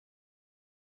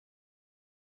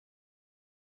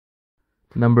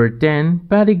Number 10.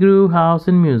 Pettigrew House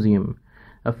and Museum.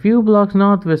 A few blocks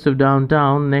northwest of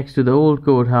downtown, next to the old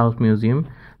Courthouse Museum,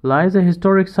 lies a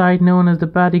historic site known as the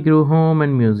Pettigrew Home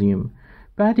and Museum.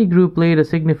 Pettigrew played a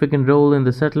significant role in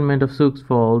the settlement of Sioux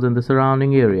Falls and the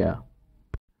surrounding area.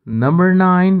 Number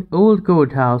 9. Old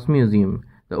Courthouse Museum.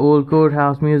 The Old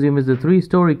Courthouse Museum is a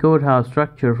three-story courthouse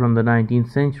structure from the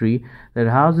 19th century that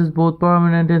houses both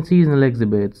permanent and seasonal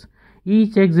exhibits.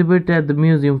 Each exhibit at the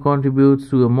museum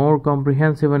contributes to a more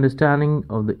comprehensive understanding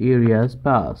of the area's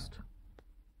past.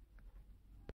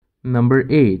 Number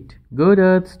 8. Good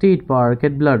Earth State Park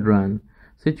at Blood Run.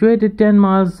 Situated 10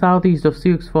 miles southeast of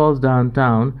Sioux Falls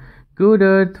downtown, Good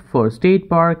Earth for State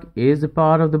Park is a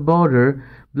part of the border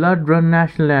Blood Run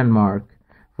National Landmark.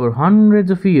 For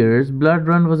hundreds of years, Blood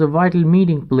Run was a vital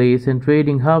meeting place and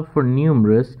trading hub for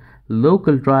numerous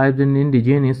local tribes and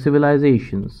indigenous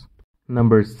civilizations.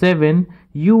 Number 7.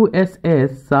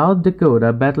 USS South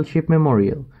Dakota Battleship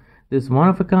Memorial. This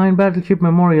one-of-a-kind battleship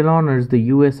memorial honors the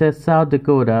USS South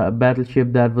Dakota, a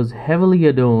battleship that was heavily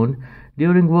adorned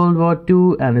during World War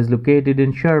II and is located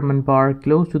in Sherman Park,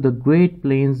 close to the Great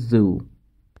Plains Zoo.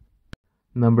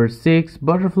 Number 6.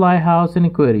 Butterfly House and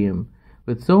Aquarium.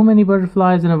 With so many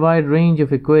butterflies and a wide range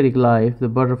of aquatic life, the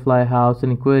Butterfly House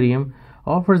and Aquarium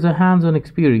offers a hands-on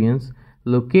experience.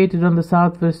 Located on the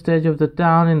southwest edge of the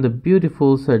town in the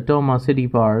beautiful Sertoma City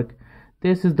Park,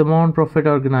 this is the non-profit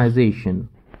organization.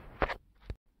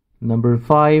 Number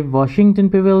 5. Washington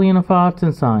Pavilion of Arts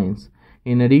and Science.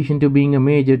 In addition to being a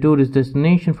major tourist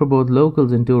destination for both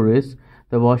locals and tourists,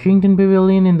 the Washington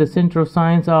Pavilion is the center of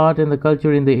science, art, and the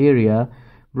culture in the area.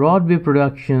 Broadway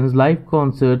productions, live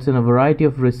concerts, and a variety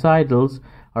of recitals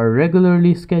are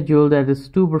regularly scheduled at its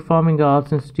two performing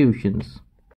arts institutions.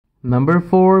 Number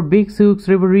 4. Big Sioux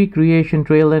River Recreation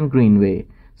Trail and Greenway.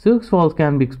 Sioux Falls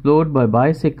can be explored by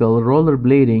bicycle,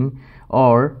 rollerblading,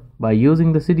 or by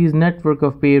using the city's network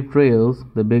of paved trails.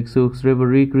 The Big Sioux River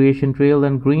Recreation Trail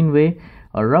and Greenway,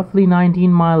 a roughly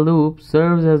 19-mile loop,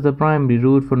 serves as the primary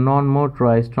route for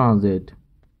non-motorized transit.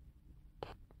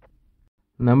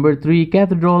 Number 3.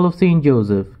 Cathedral of St.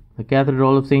 Joseph. The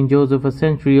Cathedral of St. Joseph, a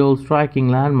century-old striking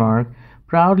landmark,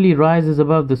 proudly rises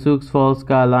above the Sioux Falls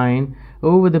skyline.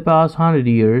 Over the past 100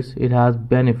 years, it has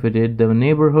benefited the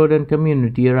neighborhood and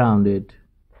community around it.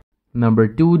 Number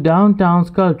 2. Downtown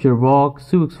Sculpture Walk,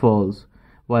 Sioux Falls.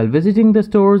 While visiting the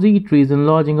stores, eateries, and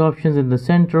lodging options in the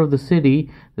center of the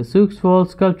city, the Sioux Falls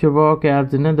Sculpture Walk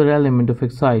adds another element of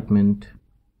excitement.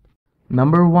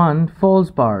 Number 1.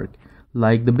 Falls Park.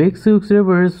 Like the Big Sioux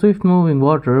River's swift-moving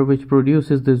water, which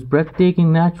produces this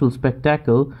breathtaking natural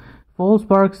spectacle, Falls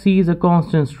Park sees a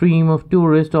constant stream of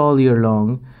tourists all year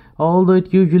long. Although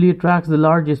it usually attracts the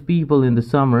largest people in the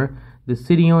summer, the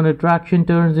city-owned attraction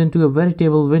turns into a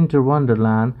veritable winter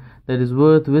wonderland that is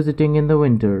worth visiting in the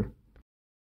winter.